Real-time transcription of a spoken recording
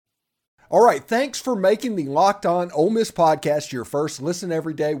All right, thanks for making the Locked On Ole Miss podcast your first listen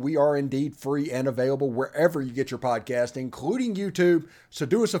every day. We are indeed free and available wherever you get your podcast, including YouTube. So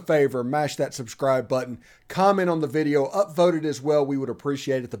do us a favor, mash that subscribe button, comment on the video, upvote it as well. We would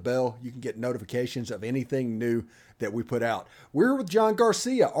appreciate it. The bell, you can get notifications of anything new that we put out. We're with John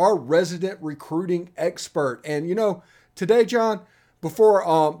Garcia, our resident recruiting expert. And today, John, before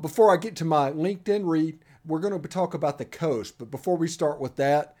I get to my LinkedIn read, we're going to talk about the coast. But before we start with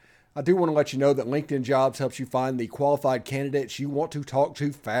that, I do want to let you know that LinkedIn Jobs helps you find the qualified candidates you want to talk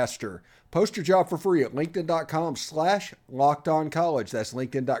to faster. Post your job for free at linkedin.com/lockedoncollege. That's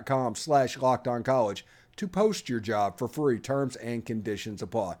linkedin.com/lockedoncollege to post your job for free. Terms and conditions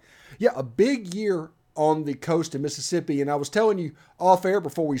apply. Yeah, a big year on the coast of Mississippi. And I was telling you off air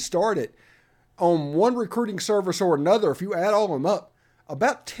before we started, on one recruiting service or another, if you add all of them up,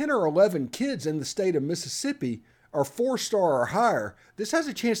 about 10 or 11 kids in the state of Mississippi are 4-star or higher. This has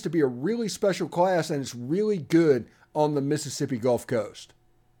a chance to be a really special class, and it's really good on the Mississippi Gulf Coast.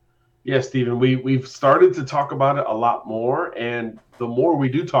 Yeah, Stephen, we've started to talk about it a lot more, and the more we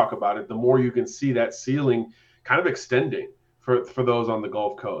do talk about it, the more you can see that ceiling kind of extending for those on the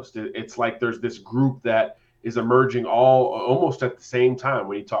Gulf Coast. It's like there's this group that is emerging all almost at the same time.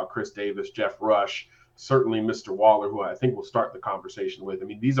 When you talk Chris Davis, Jeff Rush, certainly Mr. Waller, who I think we'll start the conversation with. I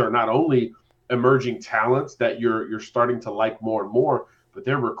mean, these are not only emerging talents that you're starting to like more and more, but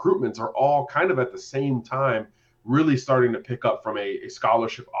their recruitments are all kind of at the same time really starting to pick up from a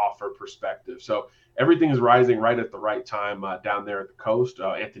scholarship offer perspective. So everything is rising right at the right time down there at the coast.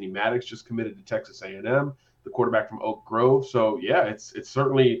 Anthony Maddox just committed to Texas A&M, the quarterback from Oak Grove. So yeah, it's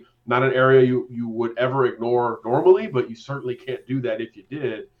certainly not an area you would ever ignore normally, but you certainly can't do that if you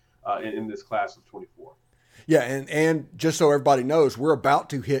did in this class of 24. Yeah, and just so everybody knows, we're about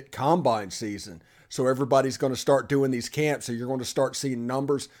to hit combine season. So everybody's going to start doing these camps. So you're going to start seeing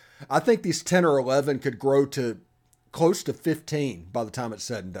numbers. I think these 10 or 11 could grow to close to 15 by the time it's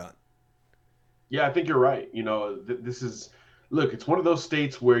said and done. Yeah, I think you're right. This is, look, it's one of those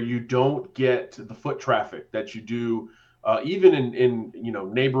states where you don't get the foot traffic that you do even in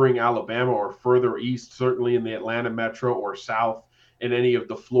neighboring Alabama or further east, certainly in the Atlanta metro or south in any of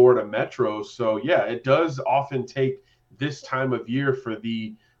the Florida metros. So yeah, it does often take this time of year for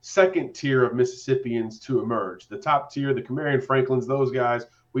the second tier of Mississippians to emerge. The top tier, the Camarion Franklins, those guys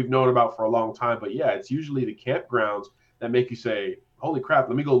we've known about for a long time. But yeah, it's usually the campgrounds that make you say, holy crap,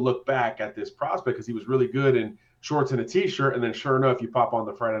 let me go look back at this prospect because he was really good in shorts and a t-shirt. And then sure enough, you pop on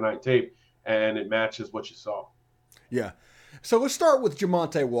the Friday night tape and it matches what you saw. Yeah. So let's start with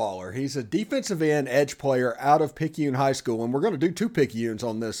Jamonte Waller. He's a defensive end edge player out of Picayune High School, and we're going to do 2 Picayunes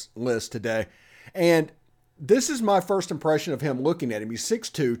on this list today. And this is my first impression of him looking at him. He's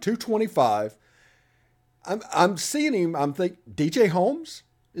 6'2", 225. I'm seeing him. I'm thinking, DJ Holmes?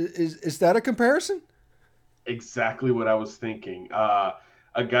 Is that a comparison? Exactly what I was thinking. A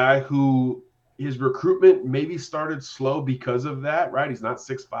guy who his recruitment maybe started slow because of that, right? He's not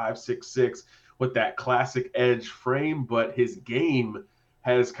 6'5", 6'6", with that classic edge frame, but his game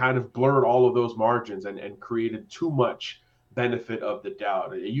has kind of blurred all of those margins and created too much benefit of the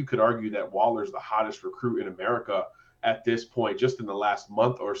doubt. You could argue that Waller's the hottest recruit in America at this point, just in the last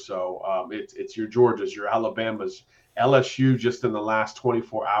month or so. It's your Georgias, your Alabamas, LSU just in the last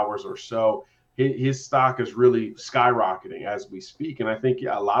 24 hours or so. His stock is really skyrocketing as we speak. And I think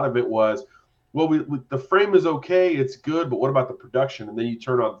a lot of it was, well, the frame is okay, it's good, but what about the production? And then you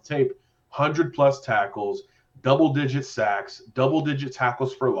turn on the tape, 100+ tackles, double-digit sacks, double-digit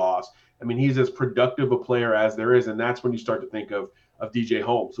tackles for loss. I mean, he's as productive a player as there is, and that's when you start to think of DJ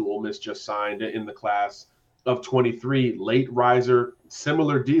Holmes, who Ole Miss just signed in the class of 23, late riser,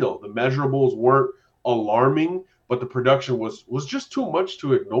 similar deal. The measurables weren't alarming, but the production was just too much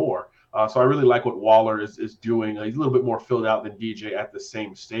to ignore. So I really like what Waller is doing. He's a little bit more filled out than DJ at the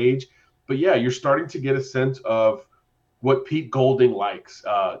same stage. But yeah, you're starting to get a sense of what Pete Golding likes.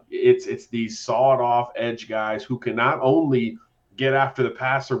 It's these sawed-off edge guys who can not only get after the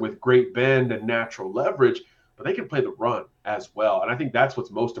passer with great bend and natural leverage, but they can play the run as well. And I think that's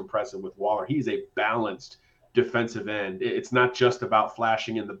what's most impressive with Waller. He's a balanced defensive end. It's not just about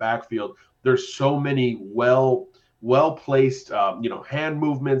flashing in the backfield. There's so many well-placed hand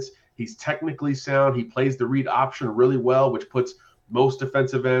movements. He's technically sound. He plays the read option really well, which puts most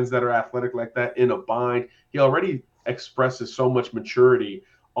defensive ends that are athletic like that in a bind. He already expresses so much maturity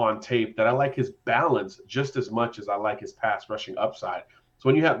on tape that I like his balance just as much as I like his pass rushing upside. So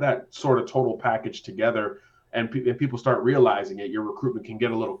when you have that sort of total package together and people start realizing it, your recruitment can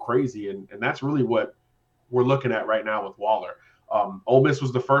get a little crazy. And that's really what we're looking at right now with Waller. Ole Miss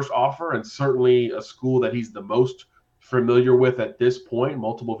was the first offer and certainly a school that he's the most familiar with at this point.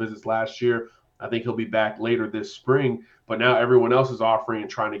 Multiple visits last year. I think he'll be back later this spring, but now everyone else is offering and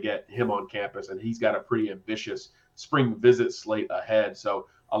trying to get him on campus, and he's got a pretty ambitious spring visit slate ahead. So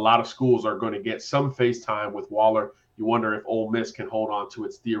a lot of schools are going to get some face time with Waller. You wonder if Ole Miss can hold on to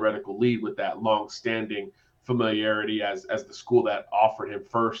its theoretical lead with that long-standing familiarity as the school that offered him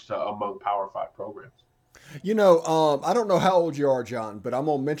first among Power 5 programs. You know, I don't know how old you are, John, but I'm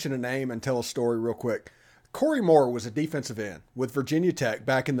going to mention a name and tell a story real quick. Corey Moore was a defensive end with Virginia Tech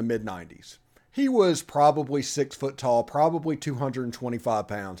back in the mid-90s. He was probably 6 foot tall, probably 225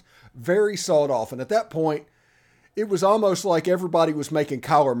 pounds, very sawed off. And at that point, it was almost like everybody was making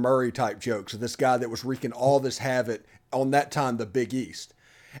Kyler Murray type jokes of this guy that was wreaking all this havoc on that time, the Big East.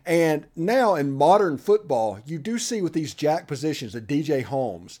 And now in modern football, you do see with these jack positions, a DJ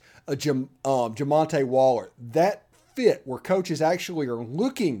Holmes, a Jamonte Waller, that fit where coaches actually are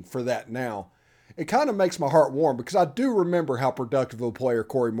looking for that now. It kind of makes my heart warm because I do remember how productive of a player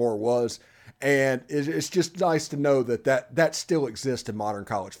Corey Moore was. And it's just nice to know that still exists in modern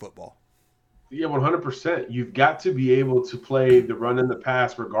college football. Yeah, 100%. You've got to be able to play the run and the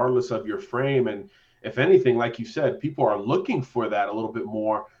pass regardless of your frame. And if anything, like you said, people are looking for that a little bit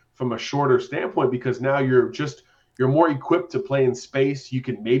more from a shorter standpoint because now you're more equipped to play in space. You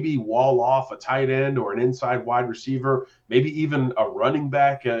can maybe wall off a tight end or an inside wide receiver, maybe even a running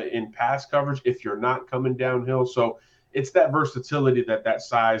back in pass coverage if you're not coming downhill. So it's that versatility that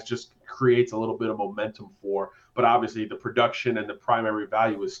size just creates a little bit of momentum for. But obviously the production and the primary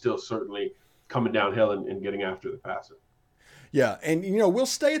value is still certainly coming downhill and getting after the passer. Yeah, and we'll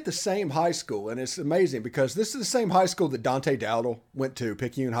stay at the same high school, and it's amazing because this is the same high school that Dante Dowdle went to,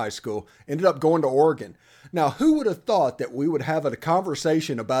 Picayune High School, ended up going to Oregon. Now, who would have thought that we would have a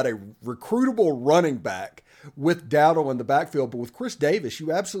conversation about a recruitable running back with Dowdle in the backfield? But with Chris Davis,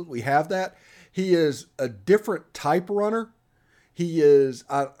 you absolutely have that. He is a different type runner. He is,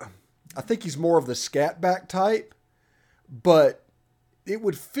 I think he's more of the scat back type, but it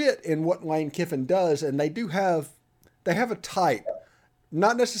would fit in what Lane Kiffin does, and they have a type,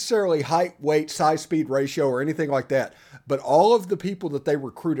 not necessarily height, weight, size, speed ratio or anything like that, but all of the people that they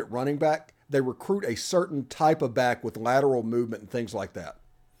recruit at running back, they recruit a certain type of back with lateral movement and things like that.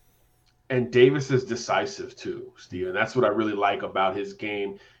 And Davis is decisive too, Steven. That's what I really like about his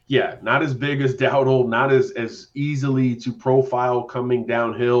game. Yeah, not as big as Dowdle, not as easily to profile coming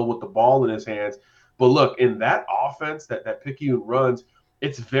downhill with the ball in his hands. But look, in that offense that Picayune runs,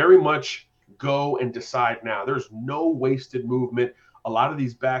 it's very much go and decide now. There's no wasted movement. A lot of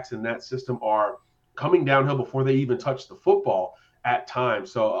these backs in that system are coming downhill before they even touch the football at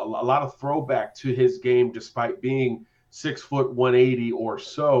times. So a lot of throwback to his game despite being 6 foot 180 or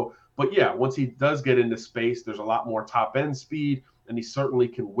so. But yeah, once he does get into space, there's a lot more top end speed, and he certainly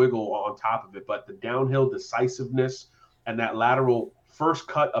can wiggle on top of it. But the downhill decisiveness and that lateral first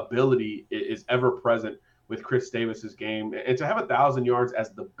cut ability is ever present with Chris Davis's game. And to have 1,000 yards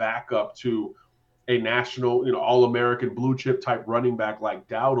as the backup to a national, All-American blue chip type running back like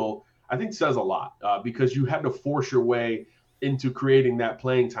Dowdle, I think says a lot because you had to force your way into creating that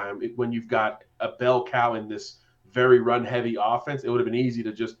playing time. When you've got a bell cow in this very run heavy offense, it would have been easy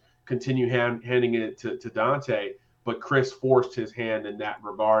to just continue handing it to Dante, but Chris forced his hand in that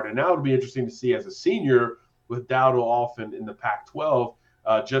regard. And now it'll be interesting to see as a senior with Dowdle off in the Pac-12,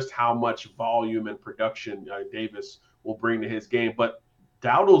 just how much volume and production Davis will bring to his game. But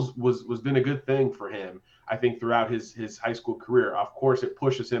Dowdle's was been a good thing for him, I think, throughout his high school career. Of course, it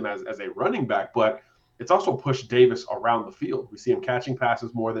pushes him as a running back, but it's also pushed Davis around the field. We see him catching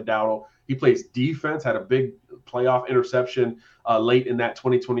passes more than Dowdle. He plays defense, had a big playoff interception late in that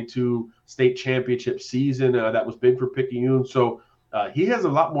 2022 state championship season. That was big for Picayune. So he has a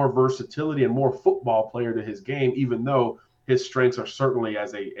lot more versatility and more football player to his game, even though his strengths are certainly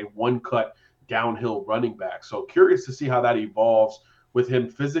as a one-cut downhill running back. So curious to see how that evolves with him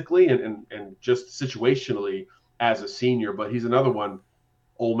physically and just situationally as a senior. But he's another one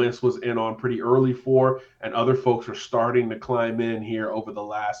Ole Miss was in on pretty early for, and other folks are starting to climb in here over the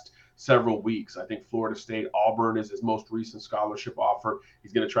last several weeks. I think Florida State, Auburn is his most recent scholarship offer.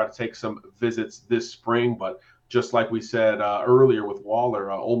 He's going to try to take some visits this spring, but just like we said earlier with Waller,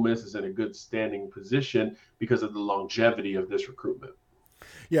 Ole Miss is in a good standing position because of the longevity of this recruitment.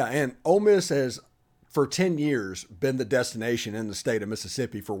 Yeah, and Ole Miss has, for 10 years, been the destination in the state of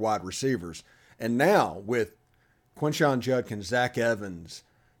Mississippi for wide receivers. And now with Quinshon Judkins, Zach Evans,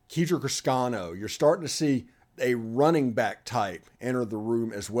 Kedrick Toscano, you're starting to see a running back type enter the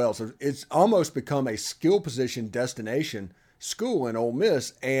room as well. So it's almost become a skill position destination school in Ole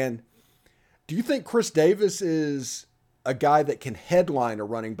Miss. And do you think Chris Davis is a guy that can headline a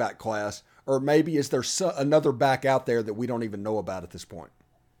running back class, or maybe is there another back out there that we don't even know about at this point?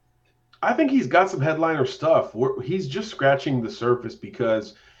 I think he's got some headliner stuff. He's just scratching the surface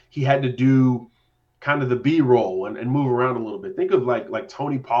because he had to do kind of the B roll and move around a little bit. Think of like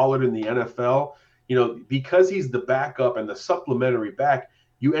Tony Pollard in the NFL. Because he's the backup and the supplementary back,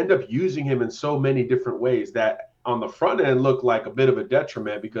 you end up using him in so many different ways that on the front end look like a bit of a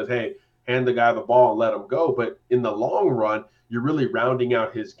detriment because, hey, hand the guy the ball and let him go. But in the long run, you're really rounding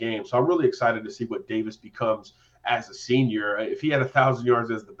out his game. So I'm really excited to see what Davis becomes as a senior. If he had 1,000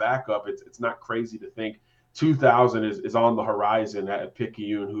 yards as the backup, it's not crazy to think 2,000 is on the horizon at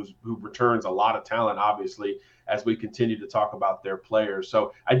Picayune, who returns a lot of talent, obviously, as we continue to talk about their players.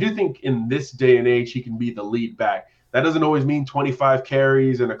 So I do think in this day and age, he can be the lead back. That doesn't always mean 25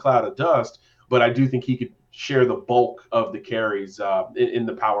 carries and a cloud of dust, but I do think he could share the bulk of the carries in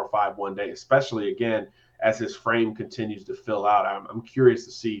the Power 5 one day, especially, again, as his frame continues to fill out. I'm curious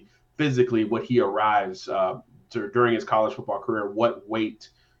to see physically what he arrives during his college football career, what weight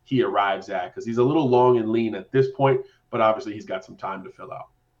he arrives at, because he's a little long and lean at this point, but obviously he's got some time to fill out.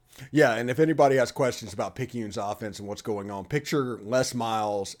 Yeah, and if anybody has questions about Picayune's offense and what's going on, picture Les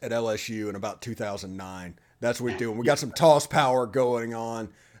Miles at LSU in about 2009. That's what we're doing. We got some toss power going on.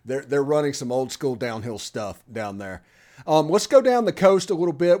 They're running some old school downhill stuff down there. Let's go down the coast a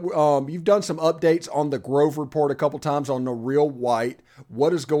little bit. You've done some updates on the Grove Report a couple times on Noreel White.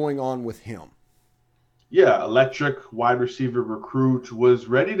 What is going on with him? Yeah, electric wide receiver recruit, was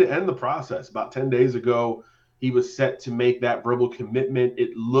ready to end the process. About 10 days ago, he was set to make that verbal commitment.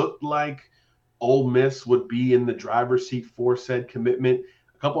 It looked like Ole Miss would be in the driver's seat for said commitment.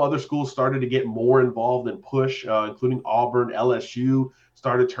 A couple other schools started to get more involved and push, including Auburn. LSU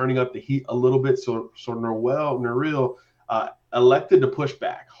started turning up the heat a little bit. So Noreel elected to push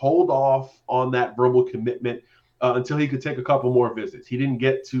back, hold off on that verbal commitment until he could take a couple more visits. He didn't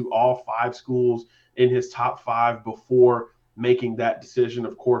get to all 5 schools in his top 5 before making that decision.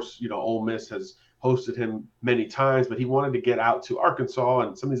 Of course, Ole Miss has hosted him many times, but he wanted to get out to Arkansas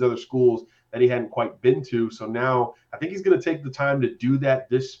and some of these other schools that he hadn't quite been to. So now I think he's going to take the time to do that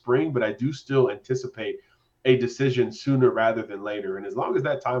this spring, but I do still anticipate a decision sooner rather than later. And as long as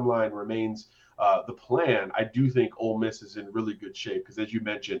that timeline remains the plan, I do think Ole Miss is in really good shape because, as you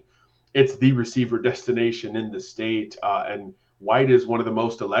mentioned, it's the receiver destination in the state, and White is one of the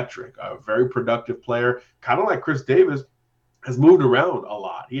most electric, a very productive player, kind of like Chris Davis, has moved around a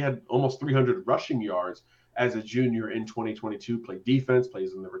lot. He had almost 300 rushing yards as a junior in 2022, played defense,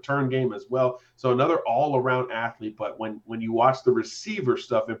 plays in the return game as well. So another all-around athlete, but when you watch the receiver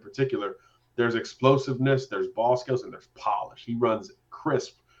stuff in particular, there's explosiveness, there's ball skills, and there's polish. He runs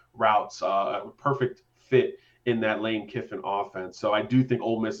crisp routes, a perfect fit in that Lane Kiffin offense. So I do think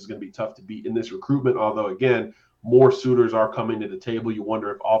Ole Miss is going to be tough to beat in this recruitment, although, again, more suitors are coming to the table. You wonder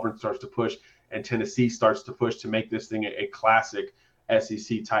if Auburn starts to push and Tennessee starts to push to make this thing a classic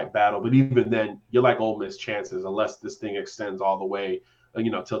SEC type battle. But even then, you like Ole Miss chances unless this thing extends all the way,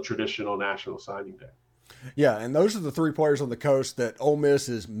 till traditional national signing day. Yeah, and those are the 3 players on the coast that Ole Miss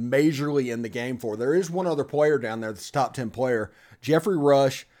is majorly in the game for. There is one other player down there that's top 10 player, Jeffrey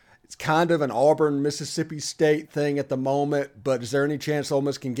Rush. It's kind of an Auburn, Mississippi State thing at the moment, but is there any chance Ole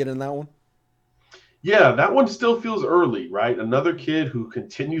Miss can get in that one? Yeah, that one still feels early, right? Another kid who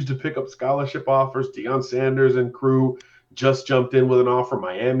continues to pick up scholarship offers. Deion Sanders and crew just jumped in with an offer.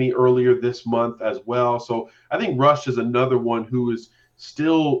 Miami earlier this month as well. So I think Rush is another one who is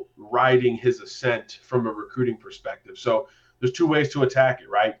still riding his ascent from a recruiting perspective. So there's 2 ways to attack it,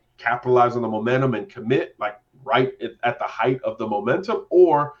 right? Capitalize on the momentum and commit like right at the height of the momentum,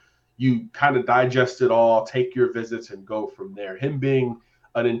 or you kind of digest it all, take your visits and go from there. Him being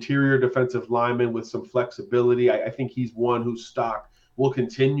an interior defensive lineman with some flexibility, I think he's one whose stock will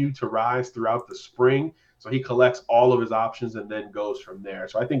continue to rise throughout the spring. So he collects all of his options and then goes from there.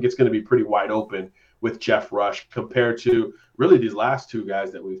 So I think it's going to be pretty wide open with Jeff Rush compared to really these last few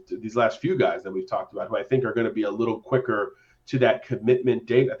guys that we've talked about, who I think are going to be a little quicker to that commitment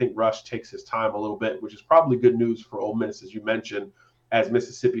date. I think Rush takes his time a little bit, which is probably good news for Ole Miss, as you mentioned, as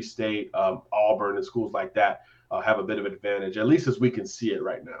Mississippi State, Auburn, and schools like that have a bit of an advantage, at least as we can see it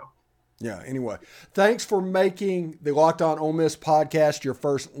right now. Yeah, anyway, thanks for making the Locked On Ole Miss podcast your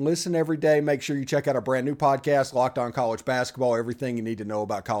first listen every day. Make sure you check out our brand new podcast, Locked On College Basketball, everything you need to know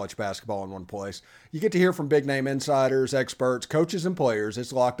about college basketball in one place. You get to hear from big name insiders, experts, coaches, and players.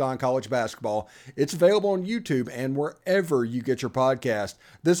 It's Locked On College Basketball. It's available on YouTube and wherever you get your podcast.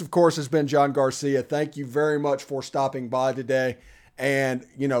 This, of course, has been John Garcia. Thank you very much for stopping by today. And,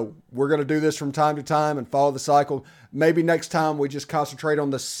 we're going to do this from time to time and follow the cycle. Maybe next time we just concentrate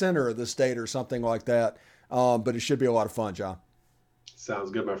on the center of the state or something like that. But it should be a lot of fun, John.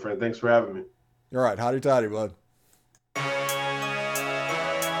 Sounds good, my friend. Thanks for having me. All right. Hotty toddy, bud.